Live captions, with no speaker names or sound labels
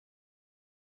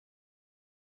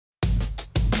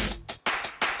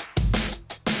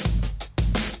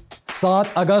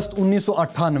7 अगस्त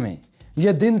 1998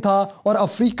 ये दिन था और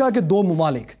अफ्रीका के दो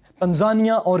ममालिक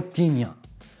तंजानिया और कीनिया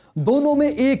दोनों में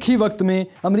एक ही वक्त में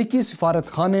अमरीकी सिफारत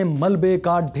खाने मलबे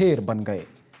का ढेर बन गए।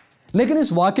 लेकिन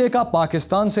इस वाक़े का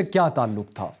पाकिस्तान से क्या ताल्लुक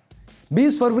था?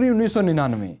 20 फरवरी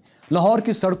 1999 लाहौर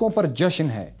की सड़कों पर जश्न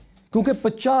है क्योंकि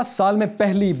 50 साल में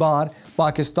पहली बार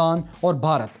पाकिस्तान और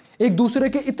भारत एक दूसरे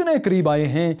के इतने करीब आए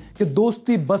हैं कि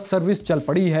दोस्ती बस सर्विस चल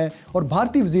पड़ी है और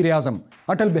भारतीय वज़ीर आज़म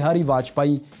अटल बिहारी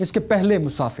वाजपेयी इसके पहले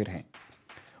मुसाफिर हैं।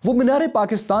 वो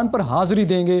मीनार-ए-पाकिस्तान पर हाजिरी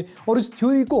देंगे और इस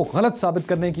थ्योरी को गलत साबित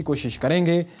करने की कोशिश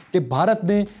करेंगे कि भारत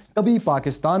ने कभी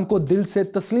पाकिस्तान को दिल से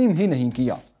तस्लीम ही नहीं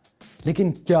किया।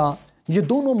 लेकिन क्या ये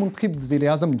दोनों मुंतखब वज़ीर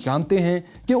आज़म जानते हैं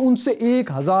कि उनसे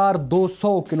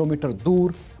 1200 किलोमीटर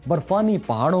दूर बर्फानी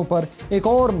पहाड़ों पर एक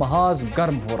और महाज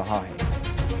गर्म हो रहा है?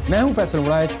 मैं हूं फैसल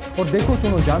वराइच और देखो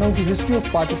सुनो जानो की हिस्ट्री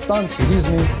ऑफ पाकिस्तान सीरीज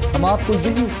में हम आपको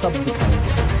यही सब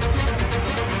दिखाएंगे।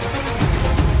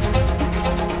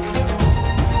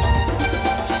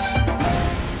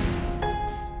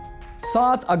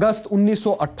 7 अगस्त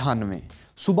 1998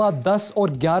 सुबह 10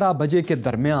 और 11 बजे के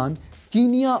दरमियान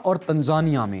कीनिया और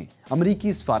तंजानिया में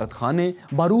अमरीकी सिफारत खाने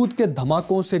बारूद के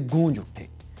धमाकों से गूंज उठे।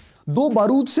 दो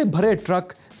बारूद से भरे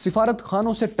ट्रक सिफारत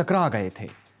खानों से टकरा गए थे।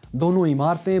 दोनों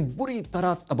इमारतें बुरी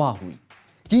तरह तबाह हुई।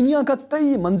 कीनिया का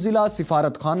कई मंजिला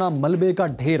सिफारत खाना मलबे का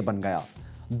ढेर बन गया।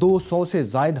 200 से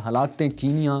जायद हलाकतें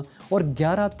कीनिया और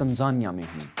 11 तंजानिया में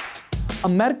हुई।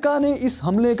 अमेरिका ने इस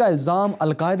हमले का इल्जाम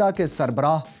अलकायदा के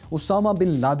सरबराह उसामा बिन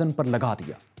लादेन पर लगा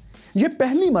दिया। यह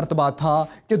पहली मर्तबा था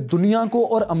कि दुनिया को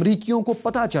और अमरीकियों को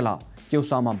पता चला कि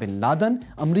उसामा बिन लादेन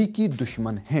अमरीकी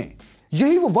दुश्मन हैं।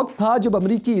 यही वो वक्त था जब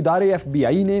अमरीकी इदारे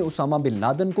FBI ने उसामा बिन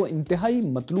लादेन को इंतहाई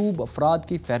मतलूब अफराद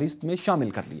की फहरिस्त में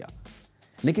शामिल कर लिया।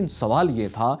 लेकिन सवाल यह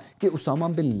था कि उसामा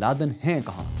बिन लादेन हैं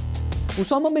कहां?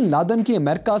 उसामा बिन लादेन की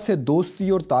अमेरिका से दोस्ती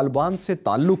और तालिबान से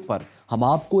ताल्लुक पर हम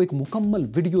आपको एक मुकम्मल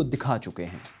वीडियो दिखा चुके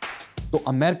हैं। तो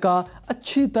अमेरिका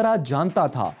अच्छी तरह जानता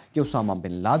था कि उसामा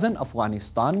बिन लादेन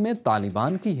अफगानिस्तान में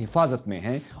तालिबान की हिफाजत में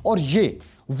हैं और ये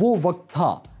वो वक्त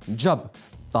था जब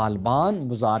तालिबान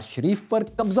मज़ार शरीफ पर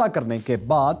कब्जा करने के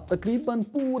बाद तकरीबन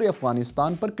पूरे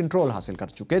अफगानिस्तान पर कंट्रोल हासिल कर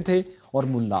चुके थे और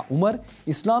मुल्ला उमर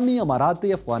इस्लामी अमारात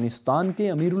अफगानिस्तान के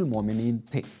अमीरुल मोमिनीन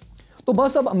थे। तो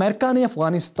बस अब अमेरिका ने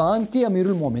अफगानिस्तान के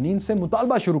अमीरुल मोमिनीन से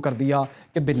मुतालबा शुरू कर दिया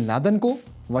कि बिन लादेन को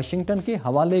वाशिंगटन के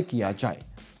हवाले किया जाए।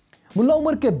 मुल्ला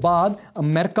उमर के बाद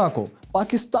अमेरिका को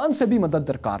पाकिस्तान से भी मदद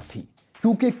दरकार थी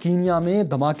क्योंकि कीनिया में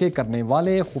धमाके करने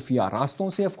वाले खुफिया रास्तों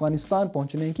से अफगानिस्तान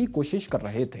पहुंचने की कोशिश कर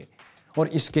रहे थे और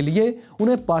इसके लिए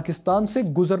उन्हें पाकिस्तान से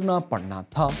गुजरना पड़ना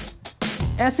था।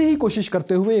 ऐसी ही कोशिश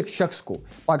करते हुए एक शख्स को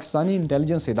पाकिस्तानी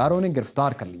इंटेलिजेंस इदारों ने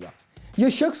गिरफ्तार कर लिया। यह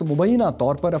शख्स मुबैना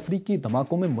तौर पर अफ्रीकी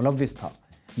धमाकों में मुलव्विस था।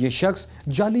 यह शख्स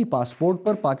जाली पासपोर्ट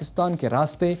पर पाकिस्तान के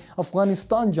रास्ते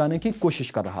अफगानिस्तान जाने की कोशिश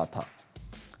कर रहा था।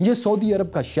 यह सऊदी अरब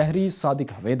का शहरी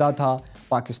सादिक हवेदा था।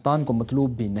 पाकिस्तान को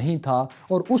मतलूब भी नहीं था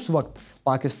और उस वक्त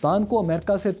पाकिस्तान को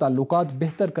अमेरिका से ताल्लुकात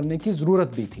बेहतर करने की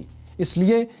ज़रूरत भी थी।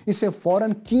 इसलिए इसे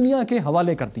फ़ौरन कीनिया के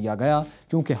हवाले कर दिया गया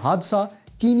क्योंकि हादसा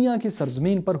कीनिया की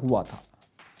सरजमीन पर हुआ था।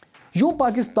 यूं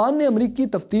पाकिस्तान ने अमरीकी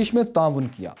तफ्तीश में ताउन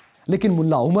किया लेकिन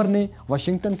मुल्ला उमर ने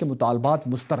वाशिंगटन के मुतालबात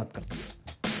मुस्तरद कर दिए।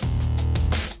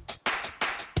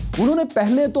 उन्होंने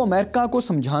पहले तो अमेरिका को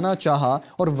समझाना चाहा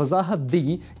और वजाहत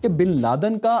दी कि बिन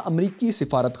लादेन का अमरीकी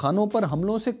सिफारत खानों पर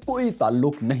हमलों से कोई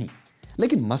ताल्लुक नहीं।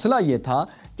 लेकिन मसला यह था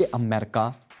कि अमेरिका,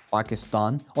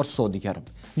 पाकिस्तान और सऊदी अरब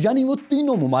यानी वो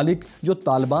तीनों ममालिक जो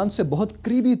तालिबान से बहुत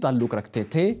करीबी ताल्लुक रखते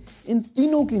थे, इन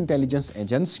तीनों की इंटेलिजेंस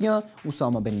एजेंसियां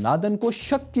उसामा बिन लादेन को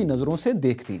शक की नज़रों से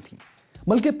देखती थीं।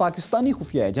 बल्कि पाकिस्तानी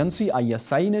खुफिया एजेंसी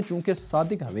ISI ने चूंकि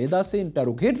सादिक हवेदा से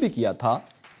इंटरोगेट भी किया था,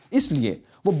 इसलिए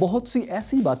वो बहुत सी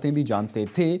ऐसी बातें भी जानते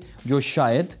थे जो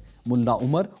शायद मुल्ला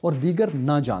उमर और दीगर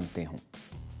ना जानते हों।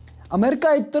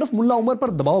 अमेरिका एक तरफ मुल्ला उमर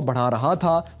पर दबाव बढ़ा रहा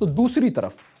था तो दूसरी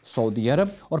तरफ सऊदी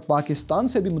अरब और पाकिस्तान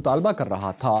से भी मुतालबा कर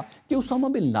रहा था कि उसामा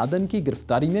बिन लादेन की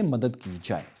गिरफ्तारी में मदद की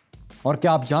जाए। और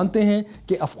क्या आप जानते हैं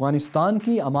कि अफगानिस्तान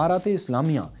की अमारात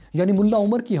इस्लामिया यानी मुल्ला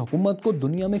उमर की हुकूमत को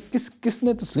दुनिया में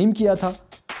किसने तस्लीम किया था?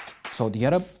 सऊदी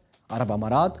अरब, अरब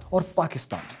अमारात और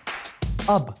पाकिस्तान।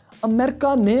 अब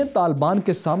अमेरिका ने तालिबान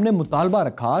के सामने मुतालबा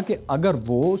रखा कि अगर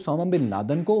वो उसामा बिन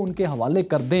लादेन को उनके हवाले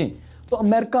कर दें तो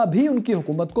अमेरिका भी उनकी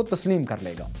हुकूमत को तस्लीम कर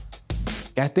लेगा।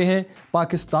 कहते हैं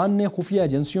पाकिस्तान ने खुफिया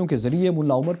एजेंसियों के जरिए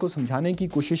मुल्ला उमर को समझाने की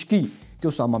कोशिश की कि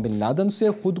उसामा बिन लादेन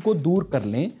से खुद को दूर कर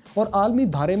लें और आलमी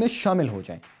धारे में शामिल हो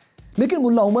जाएं। लेकिन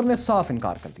मुल्ला उमर ने साफ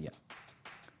इनकार कर दिया।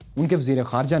 उनके वजीर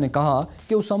खारजा ने कहा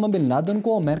कि उसामा बिन लादेन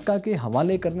को अमेरिका के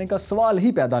हवाले करने का सवाल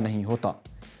ही पैदा नहीं होता।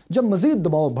 जब मजीद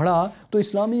दबाव बढ़ा तो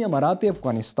इस्लामी अमारात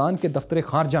अफगानिस्तान के दफ्तर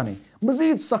खारजा ने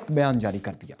मजीद सख्त बयान जारी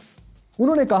कर दिया।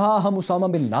 انہوں نے کہا ہم اسامہ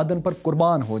بن لادن پر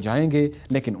قربان ہو جائیں گے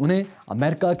لیکن انہیں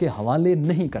امریکہ کے حوالے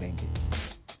نہیں کریں گے۔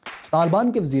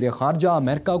 طالبان کے وزیر خارجہ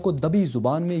امریکہ کو دبی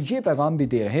زبان میں یہ پیغام بھی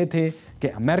دے رہے تھے کہ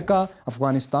امریکہ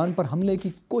افغانستان پر حملے کی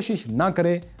کوشش نہ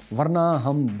کرے ورنہ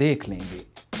ہم دیکھ لیں گے۔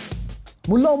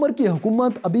 ملا عمر کی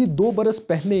حکومت ابھی 2 برس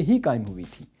پہلے ہی قائم ہوئی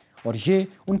تھی اور یہ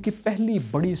ان کی پہلی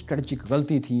بڑی اسٹریٹجک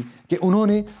غلطی تھی کہ انہوں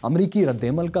نے امریکی رد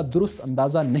عمل کا درست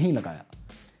اندازہ نہیں لگایا۔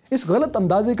 اس غلط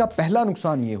اندازے کا پہلا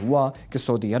نقصان یہ ہوا کہ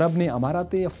سعودی عرب نے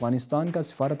امارات افغانستان کا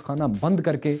سفارت خانہ بند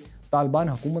کر کے طالبان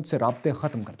حکومت سے رابطے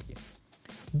ختم کر دیے۔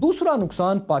 دوسرا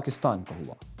نقصان پاکستان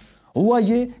کو ہوا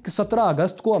یہ کہ 17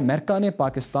 اگست کو امریکہ نے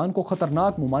پاکستان کو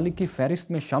خطرناک ممالک کی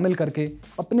فہرست میں شامل کر کے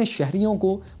اپنے شہریوں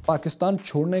کو پاکستان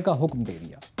چھوڑنے کا حکم دے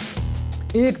دیا۔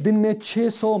 ایک دن میں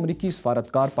 600 امریکی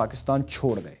سفارتکار پاکستان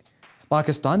چھوڑ گئے۔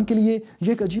 پاکستان کے لیے یہ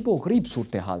ایک عجیب و غریب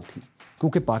صورتحال تھی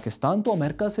کیونکہ پاکستان تو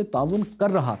امریکہ سے تعاون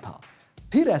کر رہا تھا۔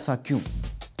 پھر ایسا کیوں؟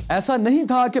 ایسا نہیں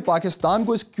تھا کہ پاکستان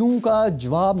کو اس کیوں کا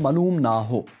جواب معلوم نہ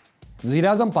ہو۔ وزیر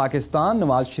اعظم پاکستان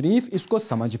نواز شریف اس کو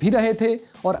سمجھ بھی رہے تھے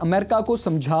اور امریکہ کو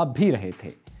سمجھا بھی رہے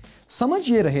تھے۔ سمجھ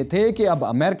یہ رہے تھے کہ اب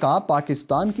امریکہ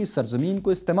پاکستان کی سرزمین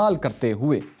کو استعمال کرتے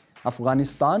ہوئے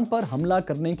افغانستان پر حملہ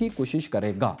کرنے کی کوشش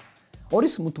کرے گا اور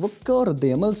اس متوقع رد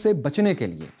عمل سے بچنے کے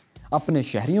لیے اپنے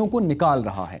شہریوں کو نکال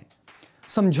رہا ہے۔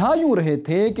 سمجھا یوں رہے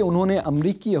تھے کہ انہوں نے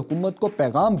امریکی حکومت کو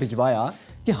پیغام بھجوایا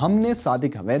کہ ہم نے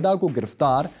صادق حویدہ کو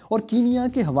گرفتار اور کینیا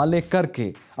کے حوالے کر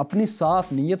کے اپنی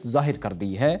صاف نیت ظاہر کر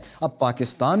دی ہے، اب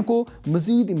پاکستان کو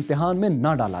مزید امتحان میں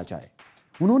نہ ڈالا جائے۔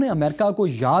 انہوں نے امریکہ کو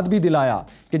یاد بھی دلایا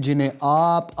کہ جنہیں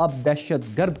آپ اب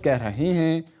دہشت گرد کہہ رہے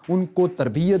ہیں ان کو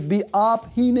تربیت بھی آپ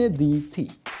ہی نے دی تھی۔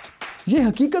 یہ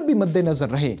حقیقت بھی مد نظر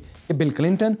رہے کہ بل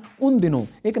کلنٹن ان دنوں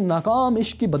ایک ناکام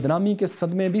عشق کی بدنامی کے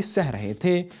صدمے بھی سہ رہے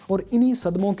تھے اور انہی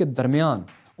صدموں کے درمیان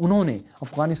انہوں نے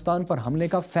افغانستان پر حملے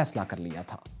کا فیصلہ کر لیا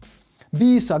تھا۔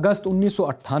 20 اگست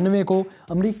 1998 کو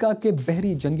امریکہ کے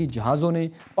بحری جنگی جہازوں نے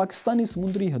پاکستانی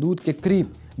سمندری حدود کے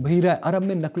قریب بحیرہ عرب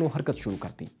میں نقل و حرکت شروع کر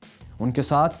دی۔ ان کے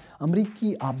ساتھ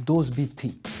امریکی آبدوز بھی تھی۔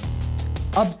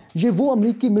 اب یہ وہ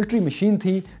امریکی ملٹری مشین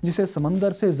تھی جسے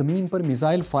سمندر سے زمین پر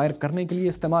میزائل فائر کرنے کے لیے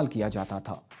استعمال کیا جاتا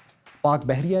تھا۔ پاک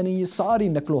بحریہ نے یہ ساری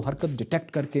نقل و حرکت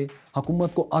ڈیٹیکٹ کر کے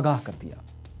حکومت کو آگاہ کر دیا۔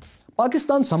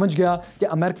 پاکستان سمجھ گیا کہ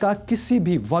امریکہ کسی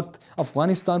بھی وقت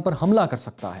افغانستان پر حملہ کر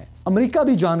سکتا ہے۔ امریکہ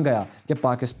بھی جان گیا کہ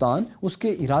پاکستان اس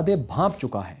کے ارادے بھانپ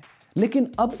چکا ہے، لیکن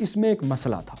اب اس میں ایک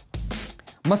مسئلہ تھا۔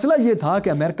 مسئلہ یہ تھا کہ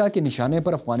امریکہ کے نشانے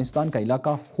پر افغانستان کا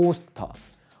علاقہ خوست تھا۔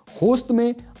 خوست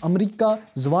میں امریکہ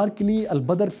زوار کے لیے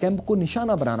البدر کیمپ کو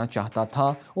نشانہ بنانا چاہتا تھا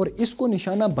اور اس کو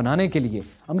نشانہ بنانے کے لیے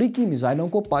امریکی میزائلوں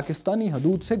کو پاکستانی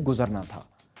حدود سے گزرنا تھا،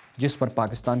 جس پر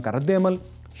پاکستان کا رد عمل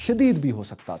شدید بھی ہو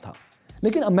سکتا تھا۔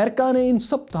 لیکن امریکہ نے ان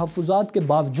سب تحفظات کے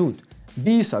باوجود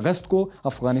 20 اگست کو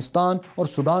افغانستان اور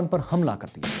سوڈان پر حملہ کر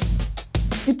دیا۔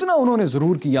 اتنا انہوں نے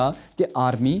ضرور کیا کہ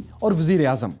آرمی اور وزیر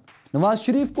اعظم نواز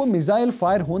شریف کو میزائل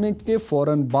فائر ہونے کے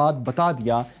فوراً بعد بتا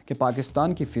دیا کہ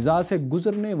پاکستان کی فضا سے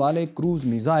گزرنے والے کروز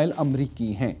میزائل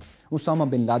امریکی ہیں، اسامہ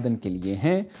بن لادن کے لیے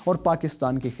ہیں اور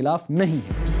پاکستان کے خلاف نہیں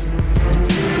ہیں۔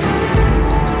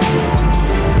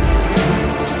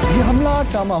 یہ حملہ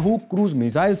ٹاماہوک کروز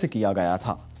میزائل سے کیا گیا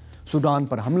تھا۔ سوڈان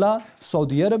پر حملہ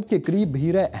سعودی عرب کے قریب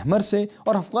بحیرہ احمر سے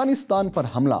اور افغانستان پر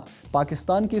حملہ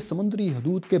پاکستان کے سمندری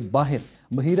حدود کے باہر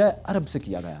بحیرہ عرب سے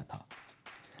کیا گیا تھا۔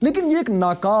 لیکن یہ ایک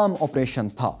ناکام آپریشن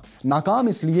تھا۔ ناکام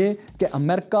اس لیے کہ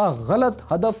امریکہ غلط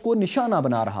ہدف کو نشانہ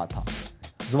بنا رہا تھا۔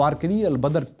 زوارکری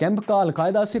البدر کیمپ کا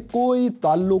القاعدہ سے کوئی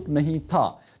تعلق نہیں تھا،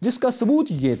 جس کا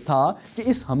ثبوت یہ تھا کہ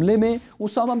اس حملے میں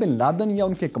اسامہ بن لادن یا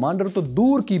ان کے کمانڈر تو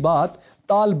دور کی بات،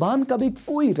 طالبان کا بھی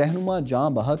کوئی رہنما جاں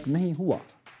بحق نہیں ہوا۔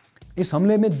 اس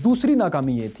حملے میں دوسری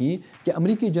ناکامی یہ تھی کہ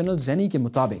امریکی جنرل زینی کے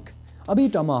مطابق ابھی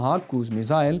ٹاماہاک کروز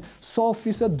میزائل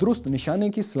 100% درست نشانے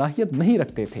کی صلاحیت نہیں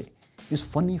رکھتے تھے۔ اس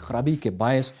فنی خرابی کے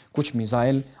باعث کچھ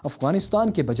میزائل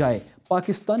افغانستان کے بجائے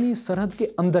پاکستانی سرحد کے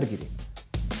اندر گرے۔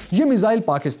 یہ میزائل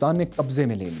پاکستان نے قبضے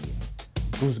میں لے لیے۔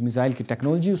 کروز میزائل کی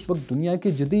ٹیکنالوجی اس وقت دنیا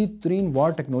کی جدید ترین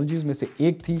وار ٹیکنالوجیز میں سے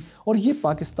ایک تھی اور یہ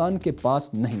پاکستان کے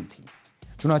پاس نہیں تھی۔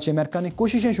 چنانچہ امریکہ نے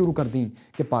کوششیں شروع کر دیں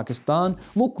کہ پاکستان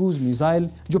وہ کروز میزائل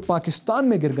جو پاکستان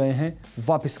میں گر گئے ہیں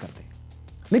واپس کر دے۔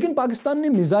 لیکن پاکستان نے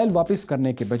میزائل واپس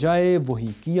کرنے کے بجائے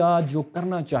وہی کیا جو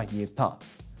کرنا چاہیے تھا۔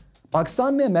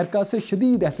 پاکستان نے امریکہ سے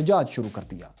شدید احتجاج شروع کر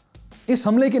دیا۔ اس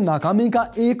حملے کی ناکامی کا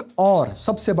ایک اور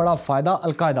سب سے بڑا فائدہ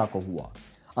القاعدہ کو ہوا۔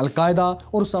 القاعدہ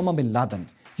اور اسامہ بن لادن،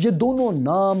 یہ دونوں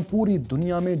نام پوری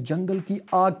دنیا میں جنگل کی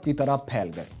آگ کی طرح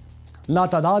پھیل گئے۔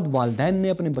 لاتعداد والدین نے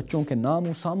اپنے بچوں کے نام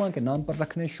اسامہ کے نام پر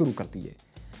رکھنے شروع کر دیے۔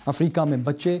 افریقہ میں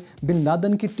بچے بن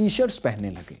لادن کی ٹی شرٹس پہننے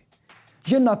لگے۔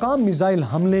 یہ ناکام میزائل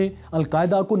حملے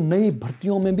القاعدہ کو نئی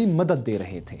بھرتیوں میں بھی مدد دے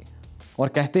رہے تھے اور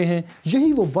کہتے ہیں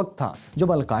یہی وہ وقت تھا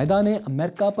جب القاعدہ نے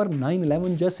امریکہ پر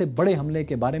 9/11 جیسے بڑے حملے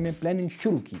کے بارے میں پلاننگ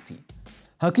شروع کی تھی۔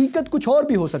 حقیقت کچھ اور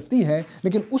بھی ہو سکتی ہے،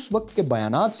 لیکن اس وقت کے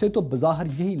بیانات سے تو بظاہر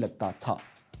یہی لگتا تھا۔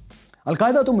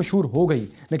 القاعدہ تو مشہور ہو گئی،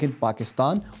 لیکن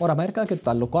پاکستان اور امریکہ کے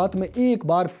تعلقات میں ایک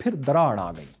بار پھر دراڑ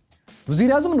آ گئی۔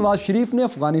 وزیر اعظم نواز شریف نے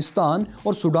افغانستان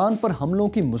اور سوڈان پر حملوں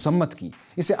کی مذمت کی،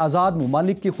 اسے آزاد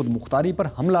ممالک کی خود مختاری پر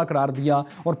حملہ قرار دیا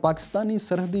اور پاکستانی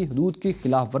سرحدی حدود کی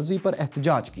خلاف ورزی پر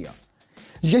احتجاج کیا۔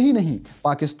 یہی نہیں،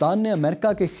 پاکستان نے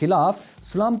امریکہ کے خلاف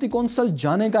سلامتی کونسل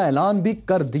جانے کا اعلان بھی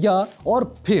کر دیا اور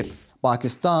پھر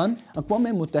پاکستان اقوام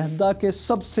متحدہ کے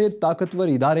سب سے طاقتور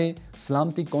ادارے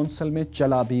سلامتی کونسل میں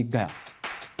چلا بھی گیا۔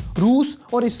 روس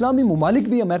اور اسلامی ممالک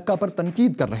بھی امریکہ پر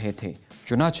تنقید کر رہے تھے،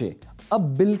 چنانچہ اب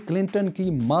بل کلنٹن کی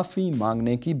معافی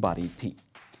مانگنے کی باری تھی۔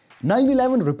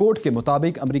 9/11 رپورٹ کے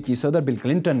مطابق امریکی صدر بل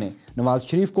کلنٹن نے نواز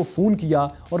شریف کو فون کیا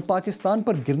اور پاکستان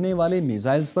پر گرنے والے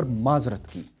میزائلز پر معذرت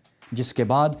کی، جس کے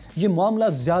بعد یہ معاملہ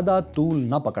زیادہ طول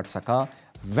نہ پکڑ سکا۔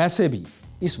 ویسے بھی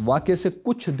اس واقعے سے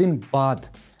کچھ دن بعد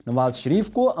نواز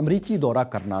شریف کو امریکی دورہ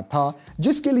کرنا تھا،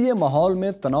 جس کے لیے ماحول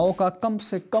میں تناؤ کا کم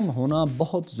سے کم ہونا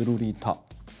بہت ضروری تھا۔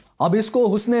 اب اس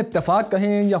کو حسن اتفاق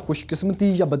کہیں یا خوش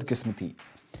قسمتی یا بدقسمتی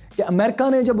کہ امریکہ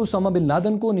نے جب اسامہ بن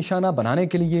لادن کو نشانہ بنانے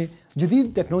کے لیے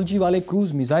جدید ٹیکنالوجی والے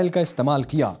کروز میزائل کا استعمال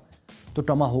کیا تو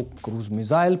ٹماہوک کروز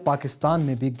میزائل پاکستان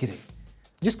میں بھی گرے،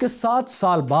 جس کے 7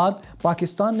 سال بعد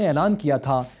پاکستان نے اعلان کیا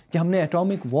تھا کہ ہم نے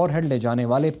ایٹامک وار ہیڈ لے جانے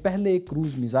والے پہلے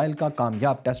کروز میزائل کا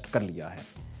کامیاب ٹیسٹ کر لیا ہے،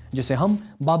 جسے ہم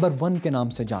بابر 1 کے نام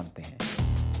سے جانتے ہیں۔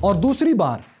 اور دوسری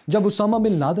بار جب اسامہ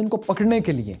بن لادن کو پکڑنے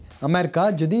کے لیے امریکہ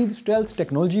جدید اسٹیلتھ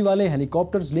ٹیکنالوجی والے ہیلی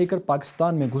کاپٹرز لے کر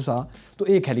پاکستان میں گھسا تو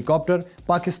ایک ہیلی کاپٹر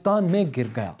پاکستان میں گر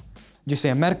گیا،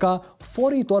 جسے امریکہ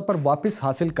فوری طور پر واپس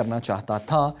حاصل کرنا چاہتا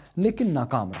تھا لیکن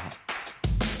ناکام رہا۔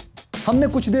 ہم نے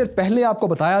کچھ دیر پہلے آپ کو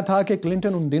بتایا تھا کہ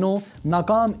کلنٹن ان دنوں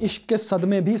ناکام عشق کے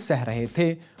صدمے بھی سہ رہے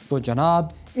تھے، تو جناب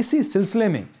اسی سلسلے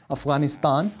میں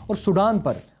افغانستان اور سوڈان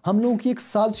پر حملوں کی ایک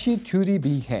سازشی تھیوری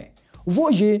بھی ہے۔ وہ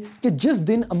یہ کہ جس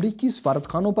دن امریکی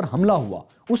سفارتخانوں پر حملہ ہوا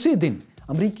اسی دن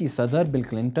امریکی صدر بل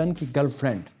کلنٹن کی گرل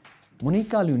فرینڈ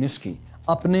مونیکا لیونسکی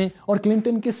اپنے اور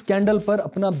کلنٹن کے سکینڈل پر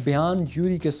اپنا بیان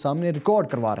جیوری کے سامنے ریکارڈ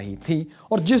کروا رہی تھی،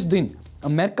 اور جس دن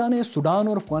امریکہ نے سوڈان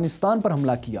اور افغانستان پر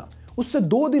حملہ کیا اس سے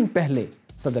 2 دن پہلے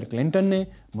صدر کلنٹن نے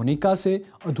مونیکا سے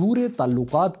ادھورے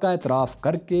تعلقات کا اعتراف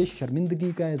کر کے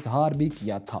شرمندگی کا اظہار بھی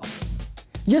کیا تھا۔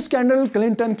 یہ سکینڈل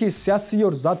کلنٹن کی سیاسی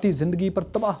اور ذاتی زندگی پر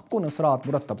تباہ کن اثرات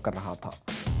مرتب کر رہا تھا۔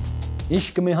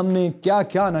 عشق میں ہم نے کیا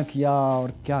کیا نہ کیا اور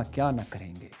کیا کیا نہ کریں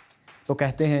گے، تو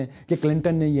کہتے ہیں کہ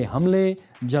کلنٹن نے یہ حملے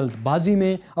جلد بازی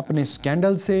میں اپنے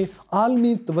سکینڈل سے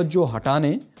عالمی توجہ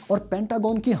ہٹانے اور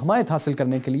پینٹاگون کی حمایت حاصل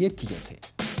کرنے کے لیے کیے تھے۔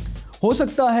 ہو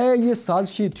سکتا ہے یہ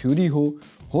سازشی تھیوری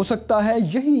ہو سکتا ہے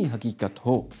یہی حقیقت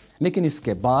ہو، لیکن اس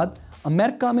کے بعد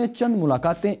امریکہ میں چند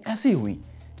ملاقاتیں ایسی ہوئیں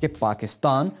کہ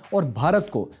پاکستان اور بھارت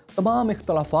کو تمام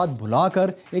اختلافات بھلا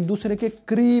کر ایک دوسرے کے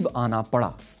قریب آنا پڑا۔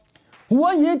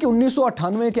 ہوا یہ کہ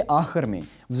 1998 کے آخر میں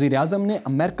وزیر اعظم نے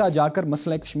امریکہ جا کر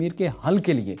مسئلہ کشمیر کے حل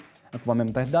کے لیے اقوام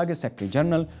متحدہ کے سیکرٹری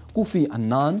جنرل کوفی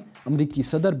عنان، امریکی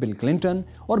صدر بل کلنٹن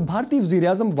اور بھارتی وزیر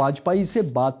اعظم واجپئی سے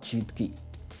بات چیت کی۔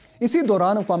 اسی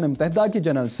دوران اقوام متحدہ کی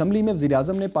جنرل اسمبلی میں وزیر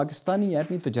اعظم نے پاکستانی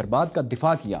ایٹمی تجربات کا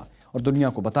دفاع کیا اور دنیا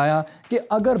کو بتایا کہ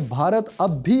اگر بھارت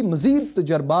اب بھی مزید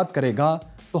تجربات کرے گا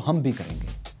تو ہم بھی کریں گے۔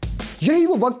 یہی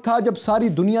وہ وقت تھا جب ساری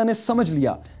دنیا نے سمجھ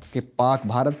لیا کہ پاک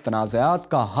بھارت تنازعات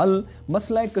کا حل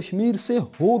مسئلہ کشمیر سے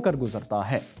ہو کر گزرتا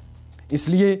ہے۔ اس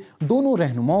لیے دونوں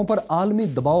رہنماؤں پر عالمی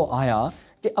دباؤ آیا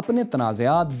کہ اپنے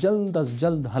تنازعات جلد از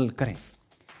جلد حل کریں۔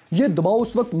 یہ دباؤ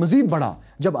اس وقت مزید بڑھا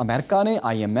جب امریکہ نے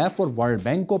IMF اور ورلڈ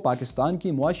بینک کو پاکستان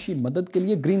کی معاشی مدد کے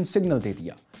لیے گرین سگنل دے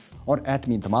دیا اور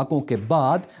ایٹمی دھماکوں کے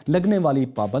بعد لگنے والی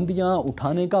پابندیاں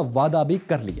اٹھانے کا وعدہ بھی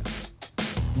کر لیا۔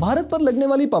 بھارت پر لگنے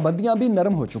والی پابندیاں بھی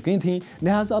نرم ہو چکی تھیں،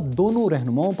 لہٰذا اب دونوں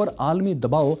رہنماؤں پر عالمی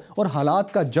دباؤ اور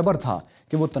حالات کا جبر تھا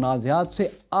کہ وہ تنازعات سے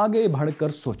آگے بڑھ کر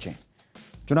سوچیں۔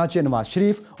 چنانچہ نواز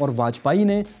شریف اور واجپئی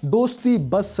نے دوستی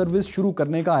بس سروس شروع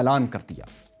کرنے کا اعلان کر دیا۔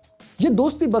 یہ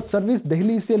دوستی بس سروس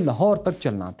دہلی سے لاہور تک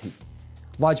چلنا تھی۔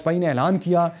 واجپئی نے اعلان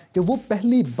کیا کہ وہ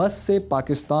پہلی بس سے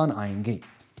پاکستان آئیں گے۔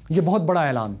 یہ بہت بڑا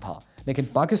اعلان تھا، لیکن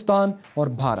پاکستان اور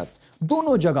بھارت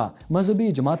دونوں جگہ مذہبی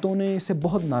جماعتوں نے اسے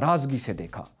بہت ناراضگی سے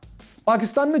دیکھا۔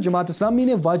 پاکستان میں جماعت اسلامی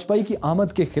نے واجپئی کی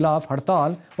آمد کے خلاف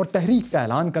ہڑتال اور تحریک کا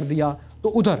اعلان کر دیا،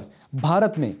 تو ادھر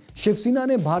بھارت میں شیو سینا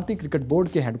نے بھارتی کرکٹ بورڈ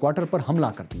کے ہیڈ کوارٹر پر حملہ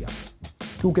کر دیا،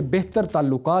 کیونکہ بہتر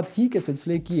تعلقات ہی کے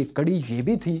سلسلے کی ایک کڑی یہ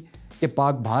بھی تھی کہ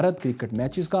پاک بھارت کرکٹ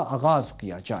میچز کا آغاز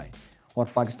کیا جائے، اور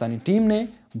پاکستانی ٹیم نے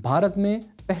بھارت میں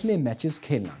پہلے میچز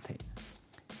کھیلنا تھے۔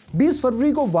 20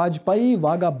 فروری کو واجپئی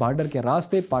واہگہ بارڈر کے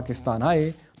راستے پاکستان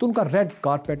آئے تو ان کا ریڈ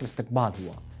کارپیٹ استقبال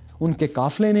ہوا۔ ان کے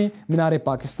قافلے نے مینار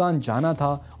پاکستان جانا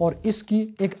تھا اور اس کی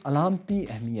ایک علامتی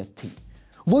اہمیت تھی۔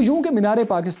 وہ یوں کہ مینار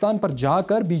پاکستان پر جا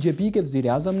کر بی جے پی کے وزیر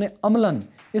اعظم نے عملاً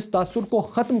اس تاثر کو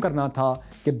ختم کرنا تھا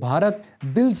کہ بھارت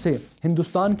دل سے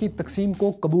ہندوستان کی تقسیم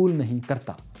کو قبول نہیں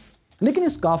کرتا۔ لیکن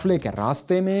اس قافلے کے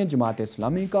راستے میں جماعت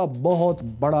اسلامی کا بہت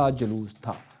بڑا جلوس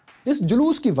تھا۔ اس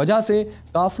جلوس کی وجہ سے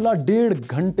قافلہ 1.5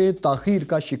 گھنٹے تاخیر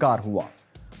کا شکار ہوا۔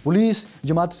 پولیس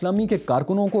جماعت اسلامی کے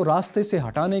کارکنوں کو راستے سے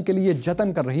ہٹانے کے لیے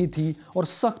جتن کر رہی تھی اور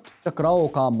سخت ٹکراؤ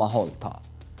کا ماحول تھا۔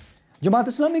 جماعت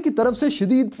اسلامی کی طرف سے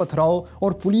شدید پتھراؤ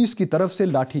اور پولیس کی طرف سے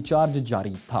لاٹھی چارج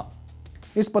جاری تھا۔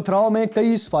 اس پتھراؤ میں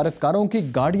کئی سفارتکاروں کی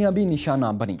گاڑیاں بھی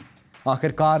نشانہ بنیں۔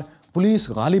 آخرکار پولیس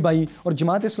غالب آئی اور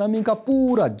جماعت اسلامی کا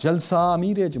پورا جلسہ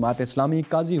امیر جماعت اسلامی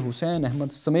قاضی حسین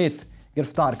احمد سمیت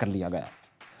گرفتار کر لیا گیا۔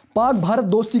 پاک بھارت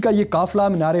دوستی کا یہ قافلہ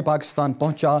مینار پاکستان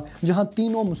پہنچا، جہاں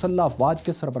تینوں مسلح افواج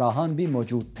کے سربراہان بھی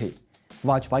موجود تھے۔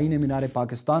 واجپئی نے مینار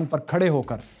پاکستان پر کھڑے ہو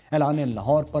کر اعلان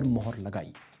لاہور پر مہر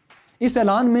لگائی۔ اس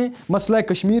اعلان میں مسئلہ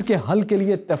کشمیر کے حل کے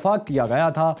لیے اتفاق کیا گیا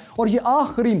تھا اور یہ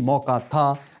آخری موقع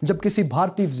تھا جب کسی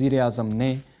بھارتی وزیر اعظم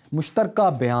نے مشترکہ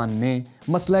بیان میں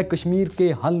مسئلہ کشمیر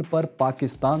کے حل پر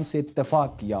پاکستان سے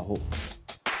اتفاق کیا ہو۔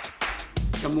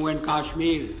 Jammu and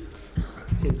Kashmir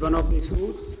is one of the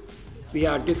issues we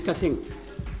are discussing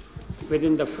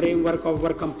within the framework of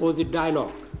our composite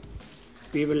dialogue.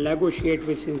 We will negotiate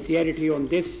with sincerity on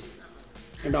this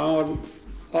and on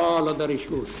all other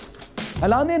issues.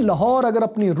 اعلان لاہور اگر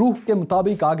اپنی روح کے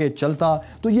مطابق آگے چلتا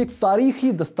تو یہ ایک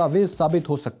تاریخی دستاویز ثابت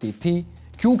ہو سکتی تھی،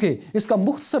 کیونکہ اس کا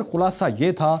مختصر خلاصہ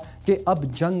یہ تھا کہ اب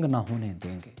جنگ نہ ہونے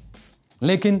دیں گے۔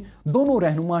 لیکن دونوں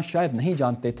رہنما شاید نہیں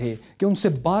جانتے تھے کہ ان سے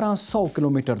 1200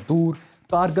 کلومیٹر دور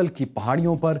کارگل کی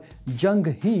پہاڑیوں پر جنگ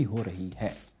ہی ہو رہی ہے۔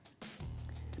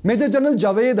 میجر جنرل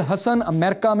جاوید حسن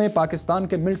امریکہ میں پاکستان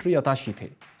کے ملٹری اتاشی تھے۔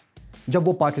 جب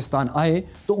وہ پاکستان آئے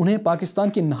تو انہیں پاکستان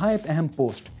کی نہایت اہم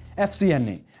پوسٹ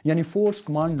FCNA یعنی فورس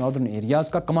کمانڈ ناردرن ایریاز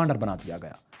کا کمانڈر بنا دیا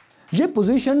گیا۔ یہ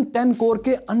پوزیشن 10 کور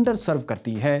کے انڈر سرو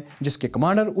کرتی ہے، جس کے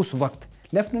کمانڈر اس وقت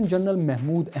لیفٹیننٹ جنرل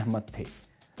محمود احمد تھے،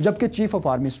 جبکہ چیف آف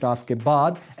آرمی سٹاف کے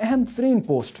بعد اہم ترین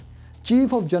post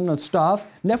chief of general staff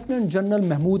lieutenant general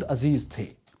Mahmood عزیز تھے،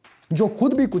 جو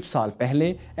خود بھی کچھ سال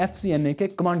پہلے FCNA کے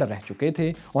کمانڈر رہ چکے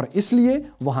تھے اور اس لیے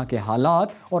وہاں کے حالات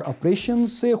اور آپریشن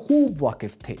سے خوب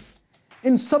واقف تھے۔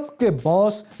 ان سب کے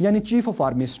باس یعنی chief of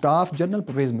army staff general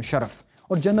Pervez Musharraf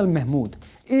اور جنرل محمود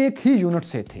ایک ہی یونٹ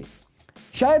سے تھے۔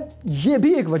 شاید یہ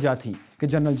بھی ایک وجہ تھی کہ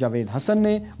جنرل جاوید حسن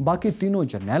نے باقی تینوں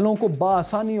جرنیلوں کو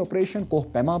بآسانی آپریشن کوہ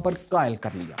پیما پر قائل کر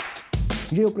لیا۔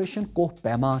 یہ آپریشن کوہ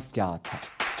پیما کیا تھا؟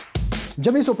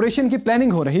 جب اس آپریشن کی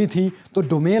پلاننگ ہو رہی تھی تو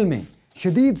ڈومیل میں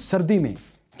شدید سردی میں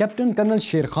کیپٹن کرنل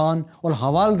شیر خان اور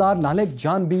حوالدار لالک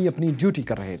جان بھی اپنی ڈیوٹی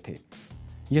کر رہے تھے۔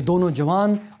 یہ دونوں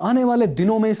جوان آنے والے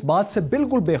دنوں میں اس بات سے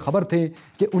بالکل بے خبر تھے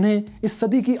کہ انہیں اس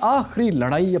صدی کی آخری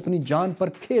لڑائی اپنی جان پر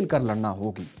کھیل کر لڑنا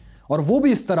ہوگی، اور وہ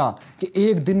بھی اس طرح کہ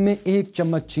ایک دن میں 1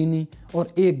 چمچ چینی اور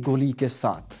 1 گولی کے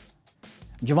ساتھ۔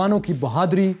 جوانوں کی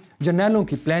بہادری، جرنیلوں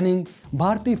کی پلاننگ،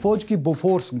 بھارتی فوج کی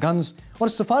بوفورس گنز اور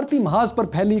سفارتی محاذ پر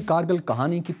پھیلی کارگل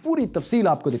کہانی کی پوری تفصیل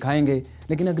آپ کو دکھائیں گے،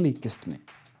 لیکن اگلی قسط میں۔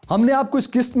 ہم نے آپ کو اس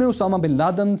قسط میں اسامہ بن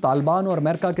لادن، طالبان اور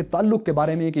امریکہ کے تعلق کے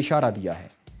بارے میں ایک اشارہ دیا ہے۔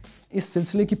 اس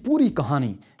سلسلے کی پوری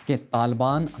کہانی کہ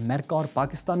طالبان، امریکہ اور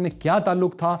پاکستان میں کیا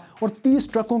تعلق تھا اور 30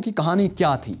 ٹرکوں کی کہانی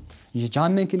کیا تھی، یہ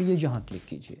جاننے کے لیے یہاں کلک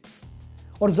کیجیے۔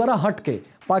 اور ذرا ہٹ کے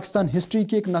پاکستان ہسٹری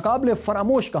کی ایک ناقابل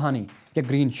فراموش کہانی کہ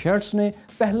گرین شرٹس نے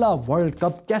پہلا ورلڈ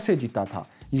کپ کیسے جیتا تھا،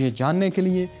 یہ جاننے کے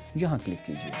لیے یہاں کلک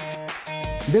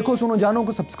کیجیے۔ دیکھو سنو جانو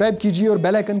کو سبسکرائب کیجیے اور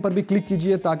بیل آئیکن پر بھی کلک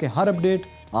کیجیے تاکہ ہر اپڈیٹ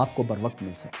آپ کو بر وقت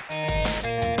مل سکے۔